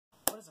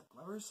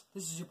Lovers,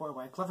 this is your boy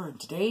White Clever, and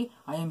today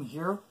I am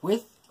here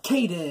with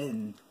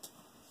Kaden.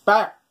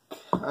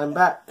 I'm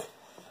back.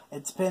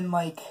 It's been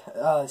like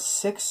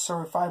 6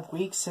 or 5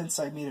 weeks since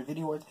I made a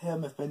video with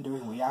him. I've been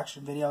doing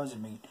reaction videos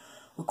and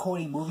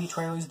recording movie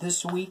trailers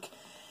this week.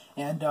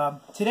 And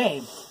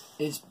today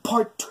is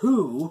part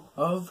 2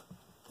 of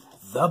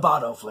the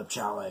Bottle Flip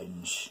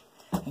Challenge.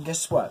 And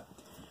guess what?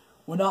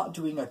 We're not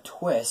doing a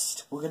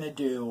twist. We're going to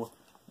do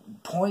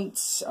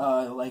points,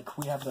 like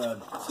we have the...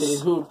 See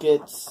who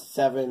gets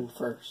 7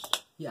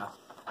 first. Yeah.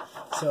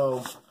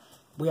 So,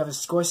 we have a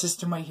score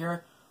system right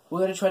here. We're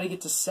going to try to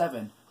get to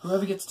 7.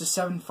 Whoever gets to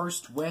 7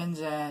 first wins,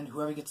 and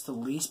whoever gets the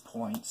least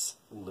points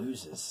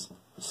loses.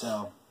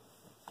 So,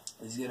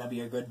 this is going to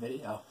be a good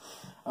video.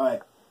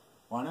 Alright,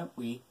 why don't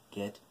we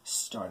get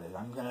started?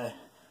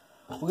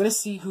 We're going to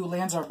see who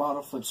lands our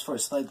bottle flips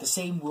first. Like the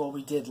same rule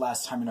we did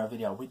last time in our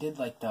video. We did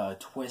like the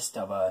twist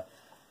of a...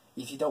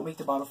 If you don't make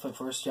the bottle flip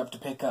first, you have to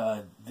pick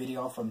a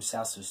video from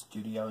Sasso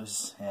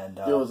Studios. And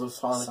it was a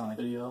Sonic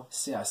video.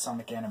 Yeah,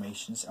 Sonic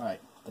Animations.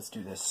 Alright, let's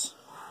do this.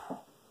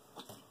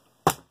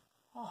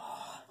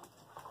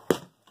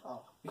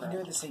 We can do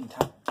it at the same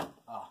time.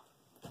 Oh,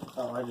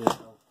 I didn't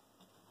know.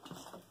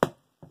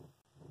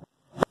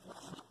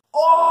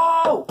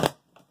 Oh!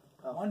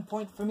 1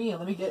 point for me.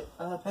 Let me get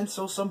a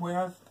pencil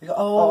somewhere.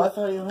 Oh, I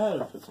thought you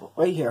had a pencil.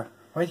 Right here.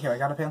 Right here. I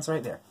got a pencil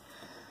right there.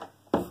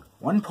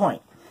 1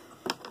 point.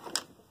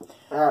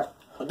 Alright,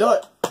 I'll do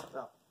it.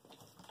 No.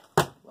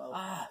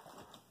 Well.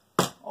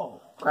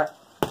 Oh. Crap.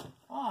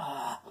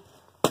 Why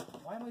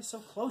am I so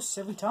close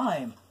every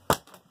time?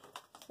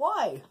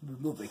 Why?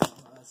 Move the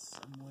camera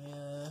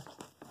somewhere.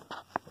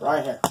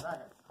 Right here. Right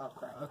here. Oh,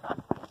 crap. Okay.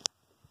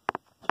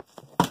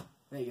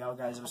 There you go,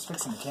 guys. I was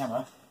fixing the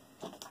camera.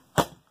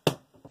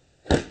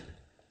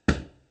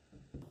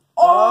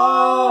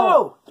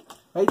 Oh!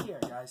 Right here,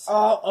 guys.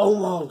 Oh,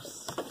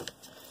 almost.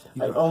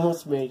 I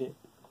almost made it.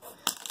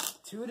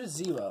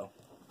 2-0.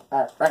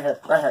 Alright, right here.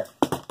 Right here.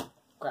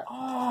 Crap.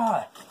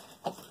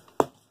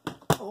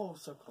 Oh,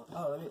 so close.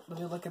 Oh, let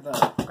me look at the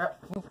crap.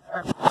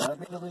 Let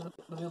me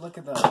look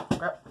at the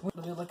crap. Let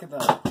me look at the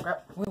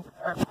crap.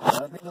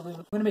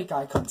 I'm gonna make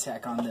eye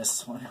contact on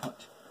this one.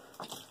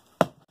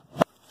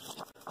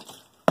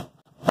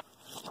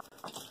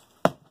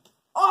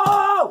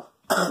 Oh!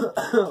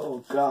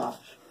 Oh gosh.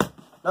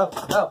 No,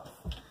 no.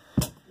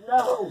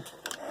 No.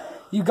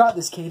 You got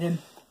this, Kaden.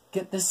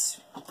 Get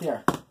this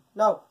here.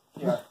 No.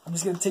 Here. I'm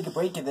just gonna take a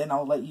break and then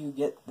I'll let you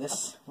get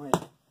this. Wait.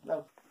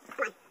 No.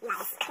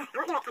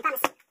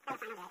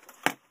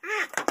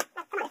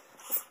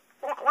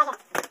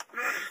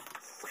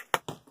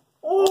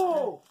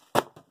 Oh!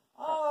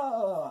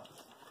 Oh!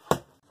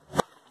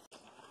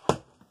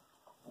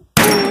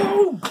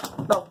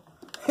 No.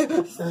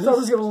 That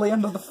was gonna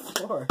land on the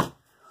floor.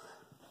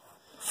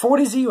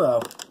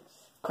 4-0.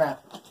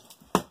 Crap.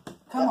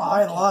 Come on.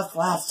 I lost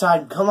last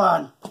time. Come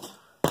on.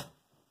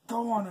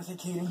 Go on with it,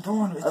 Kaden. Go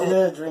on with I'm it.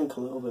 gonna drink a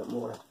little bit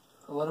more.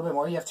 A little bit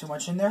more? You have too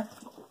much in there?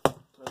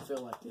 I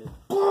feel like it.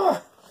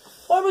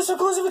 Why am I so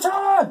close every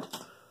time?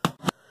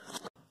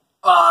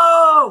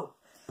 Oh!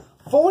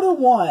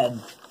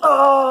 4-1.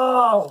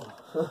 Oh!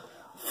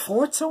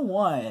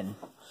 4-1.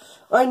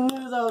 I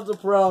knew that was a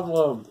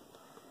problem.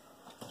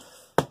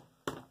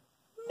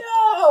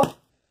 No!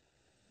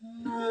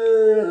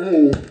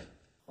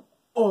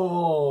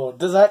 Oh,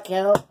 does that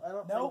count? I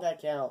don't think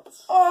that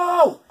counts.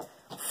 Oh!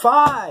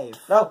 5.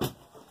 No.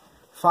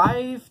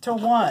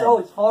 5-1. Oh,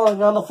 it's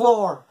falling on the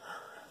floor.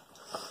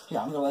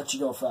 Yeah, I'm gonna let you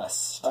go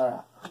first.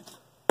 Alright.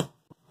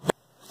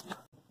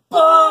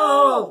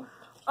 Oh!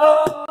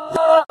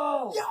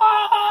 Oh!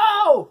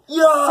 Yo!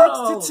 Yo!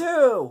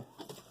 6-2.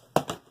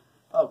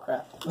 Oh,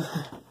 crap.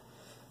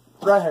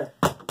 Right here.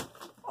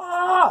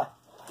 I'm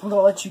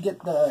gonna let you get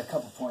the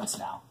couple points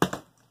now.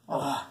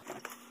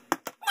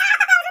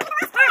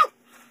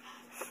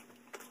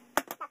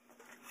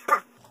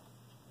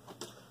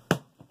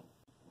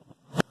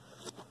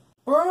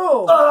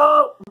 Bro!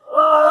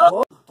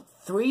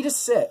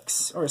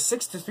 3-6 or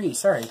 6-3.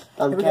 Sorry.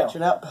 I'm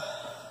catching up.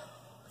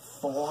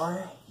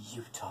 For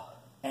Utah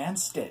and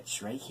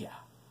Stitch right here.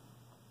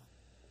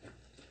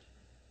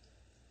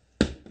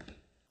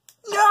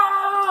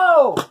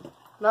 No!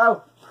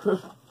 No.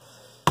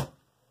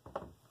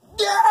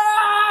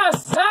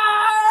 Yes!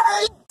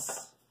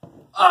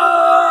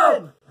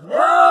 Oh!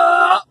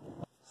 No!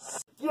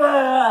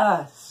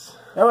 Yes!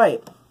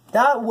 Alright,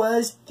 that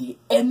was the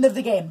end of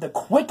the game. The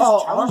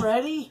quickest challenge.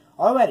 Already?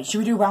 Already. Should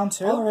we do round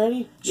 2?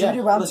 Already? Should we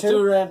do round 2? Let's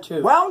do round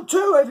 2. Round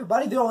 2,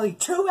 everybody. There are only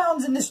 2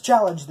 rounds in this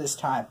challenge this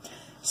time.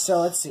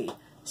 So, let's see.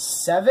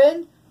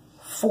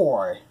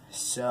 7-4.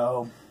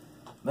 So,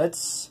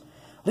 let's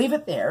leave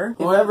it there.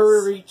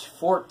 Whoever reaches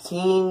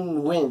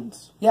 14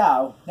 wins.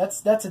 Yeah,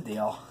 that's a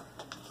deal.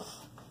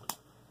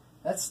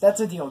 That's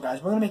a deal,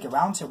 guys. We're gonna make it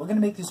round 2. We're gonna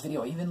make this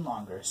video even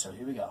longer. So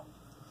here we go.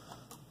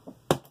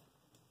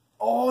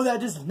 Oh,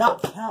 that does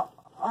not count.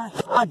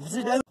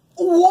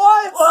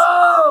 What?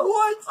 Oh!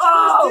 What?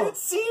 Oh! You didn't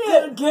see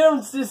it. Get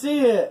him to see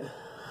it.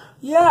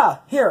 Yeah.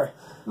 Here.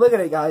 Look at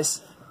it,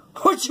 guys.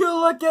 Would you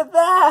look at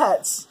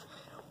that?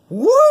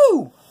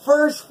 Woo!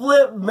 First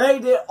flip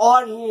made it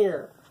on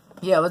here.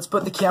 Yeah, let's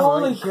put the camera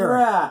Holy right here.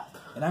 crap.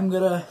 And I'm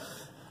gonna...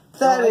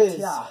 That is,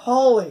 yeah.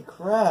 holy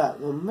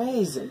crap,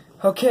 amazing.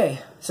 Okay,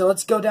 so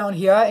let's go down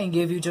here and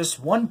give you just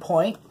 1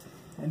 point.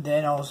 And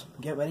then I'll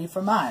get ready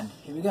for mine.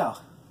 Here we go.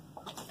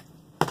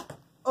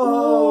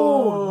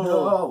 Oh,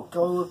 no.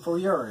 Go for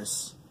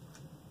yours.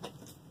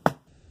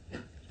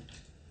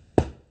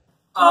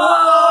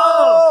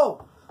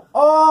 Oh!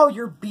 Oh,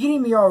 you're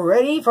beating me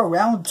already for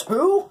round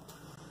 2?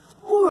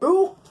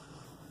 Ooh.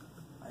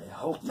 I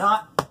hope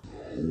not.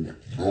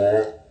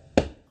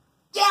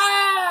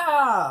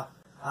 Yeah!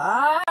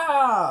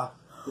 Ah!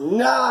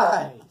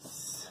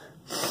 Nice.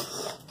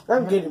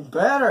 I'm getting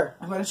better.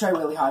 I'm gonna try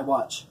really high,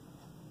 watch.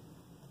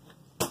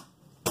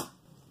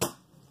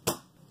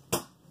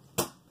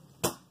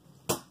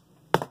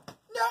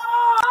 No!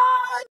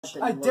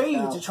 I dare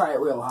you to try it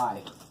real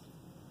high.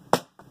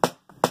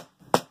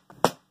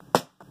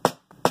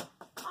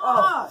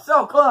 Oh,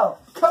 so close.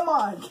 Come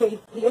on, Kate.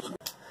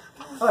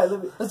 Alright,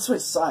 let's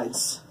switch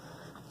sides.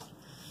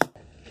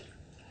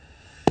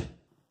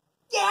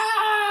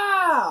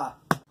 Yeah!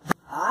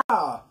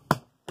 Ah!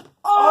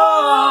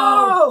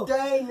 Oh!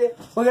 Dang it.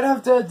 We're gonna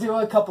have to do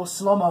a couple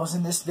slow-mos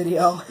in this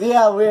video.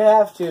 Yeah, we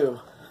have to.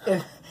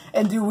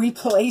 And do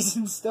replays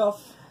and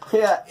stuff.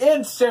 Yeah,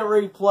 instant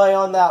replay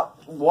on that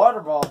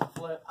water ball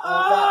flip.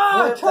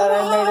 That flip that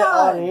I made it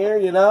on here,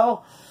 you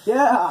know?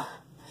 Yeah.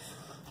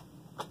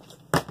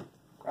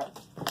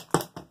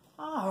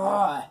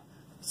 Alright.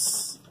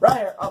 Right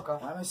here. Okay.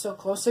 Why am I so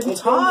close to the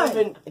time?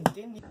 It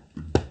didn't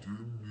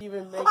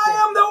even make I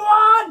am the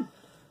one!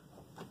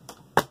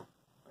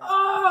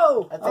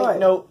 Oh! I think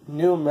no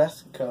New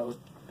Mexico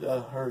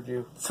heard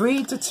you.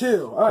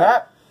 3-2. Alright.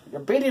 Crap,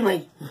 you're beating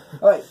me.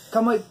 Alright,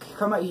 come right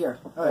here.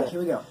 Alright, here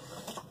we go.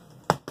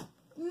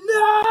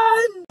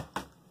 None!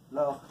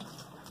 No.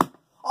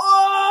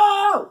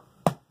 Oh!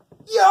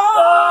 Yo!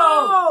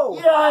 Oh,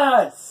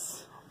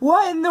 yes!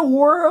 What in the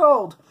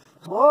world?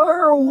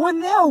 Or what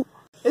now?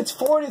 It's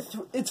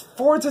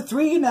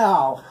 4-3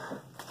 now.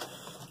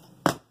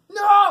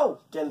 No!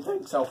 Didn't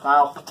think so,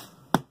 pal.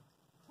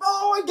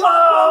 Oh, I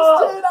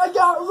got roasted! I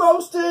got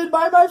roasted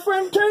by my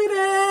friend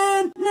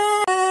Kaden!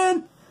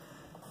 Man!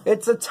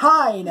 It's a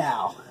tie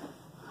now.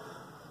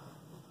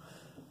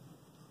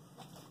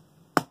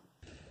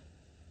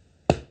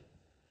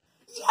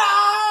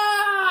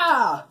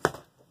 Yeah!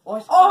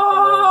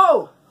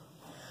 Oh!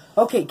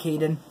 Okay,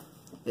 Kaden.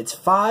 It's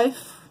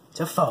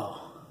 5-4.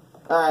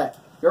 Alright,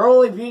 you're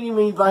only beating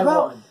me by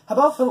one. How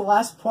about for the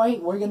last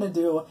point, we're gonna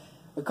do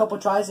a couple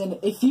tries, and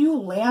if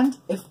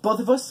both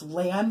of us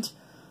land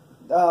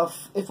for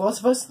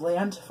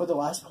the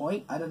last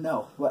point, I don't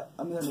know what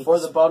I'm gonna make. For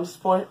the bonus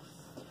point?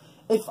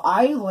 If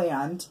I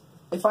land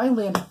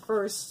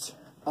first,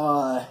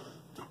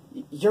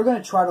 you're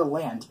gonna try to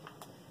land.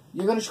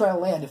 You're gonna try to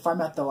land if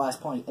I'm at the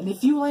last point, and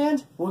if you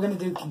land, we're gonna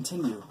do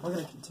continue. We're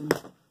gonna continue.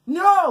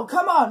 No,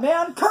 come on,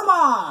 man, come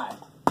on,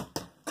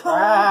 come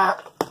on.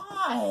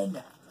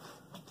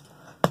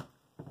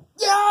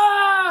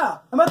 Yeah!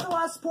 I'm at the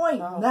last point.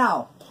 No.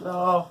 Now.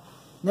 No.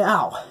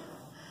 Now.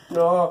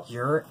 No.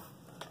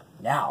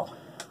 Now.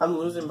 I'm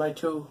losing by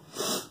 2.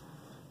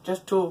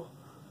 Just 2.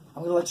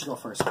 I'm gonna let you go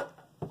first. Oh!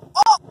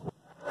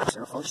 I'm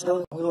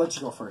gonna let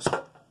you go first.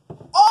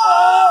 Oh!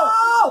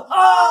 Oh!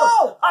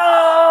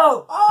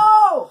 Oh!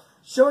 Oh!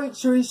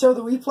 Should we show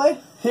the replay?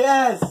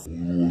 Yes!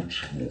 I'm gonna let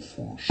you go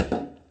first.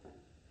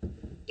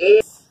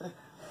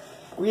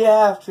 We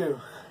have to.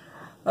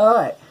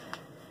 Alright.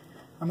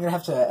 I'm gonna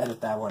have to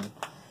edit that one.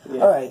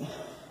 Yeah. Alright.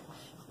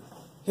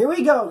 Here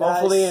we go, guys.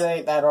 Hopefully it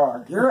ain't that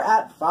hard. You're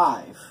at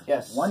 5.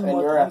 Yes, One and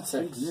more you're point at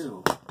to 6.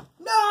 you.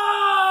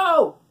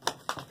 No!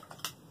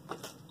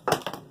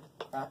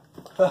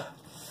 I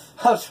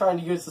was trying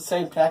to use the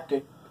same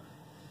tactic.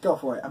 Go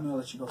for it. I'm gonna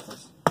let you go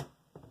first.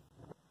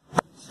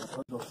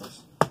 Go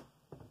first.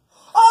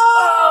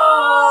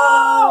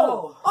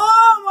 Oh!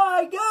 Oh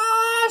my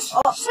gosh!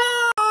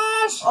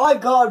 Gosh! I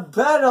got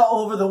better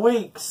over the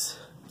weeks.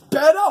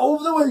 Better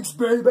over the weeks,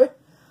 baby.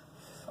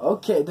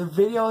 Okay, the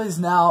video is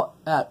now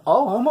at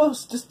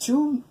almost just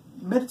 2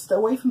 minutes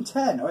away from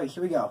 10. All right,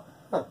 here we go.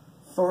 Huh.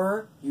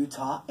 For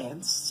Utah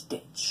and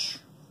Stitch.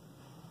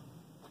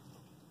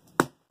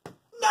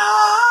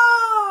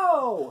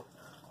 No!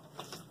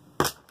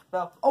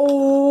 No.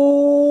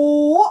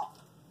 Oh!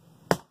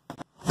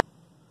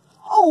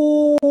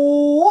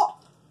 Oh!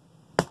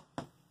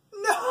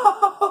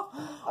 No!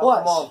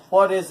 Watch. Come on.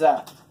 What is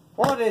that?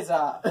 What is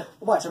that?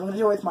 Watch, I'm gonna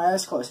do it with my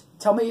eyes closed.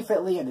 Tell me if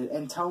it landed,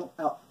 and if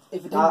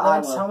it didn't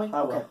land, tell me.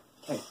 I will. Okay.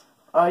 Okay.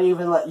 I'll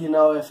even let you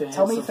know if it hits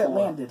Tell me the if it floor.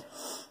 landed.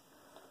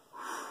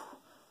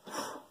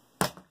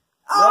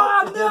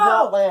 No, it did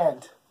not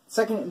land.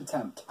 Second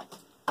attempt.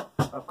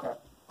 Okay.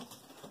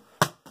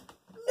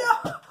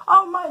 No!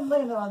 Oh, mine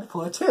landed on the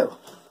floor too.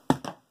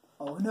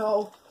 Oh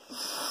no.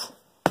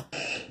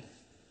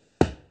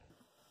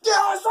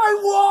 Yes, I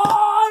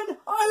won!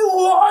 I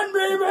won,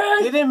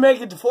 baby! You didn't make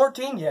it to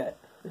 14 yet.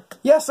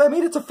 Yes, I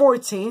made it to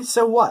 14,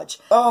 so watch.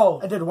 Oh.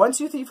 I did 1,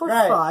 2, 3, 4,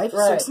 Right, 5,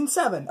 right. 6, and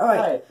 7. Alright.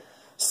 Right.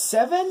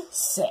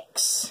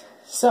 7-6.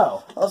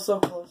 So, Also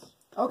close.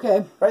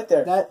 okay. Right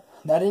there. That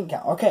didn't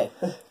count. Okay.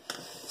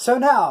 So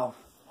now,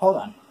 hold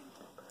on.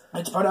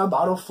 Let's put our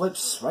bottle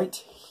flips right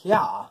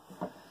here.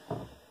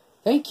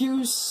 Thank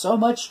you so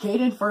much,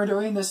 Kaden, for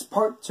doing this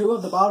part 2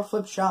 of the bottle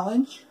flip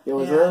challenge. It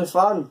was really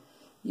fun.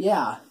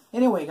 Yeah.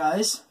 Anyway,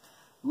 guys,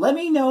 let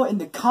me know in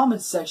the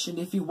comments section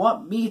if you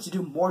want me to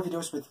do more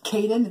videos with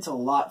Kaden. It's a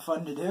lot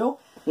fun to do.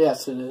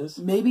 Yes, it is.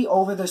 Maybe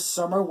over the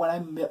summer when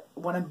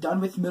I'm done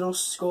with middle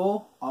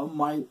school, I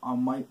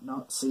might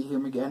not see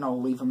him again.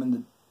 I'll leave him in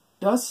the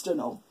dust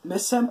and I'll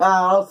miss him.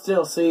 I'll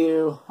still see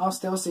you. I'll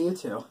still see you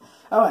too.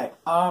 Alright,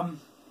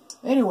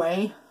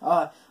 anyway,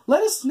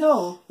 let us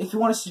know if you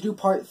want us to do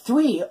part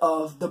 3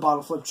 of the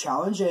bottle flip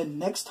challenge, and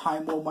next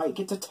time we might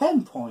get to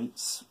 10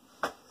 points.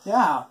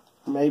 Yeah.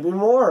 Maybe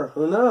more.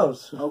 Who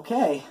knows?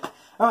 Okay.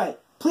 Alright,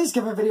 please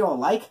give our video a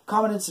like,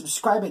 comment, and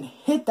subscribe, and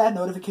hit that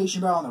notification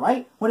bell on the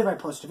right whenever I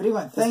post a video,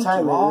 and thank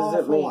you all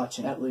for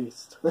watching. At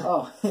least.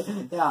 Oh,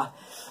 yeah.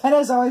 And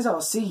as always, I will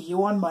see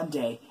you on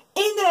Monday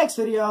in the next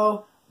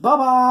video.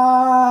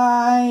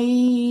 Bye-bye!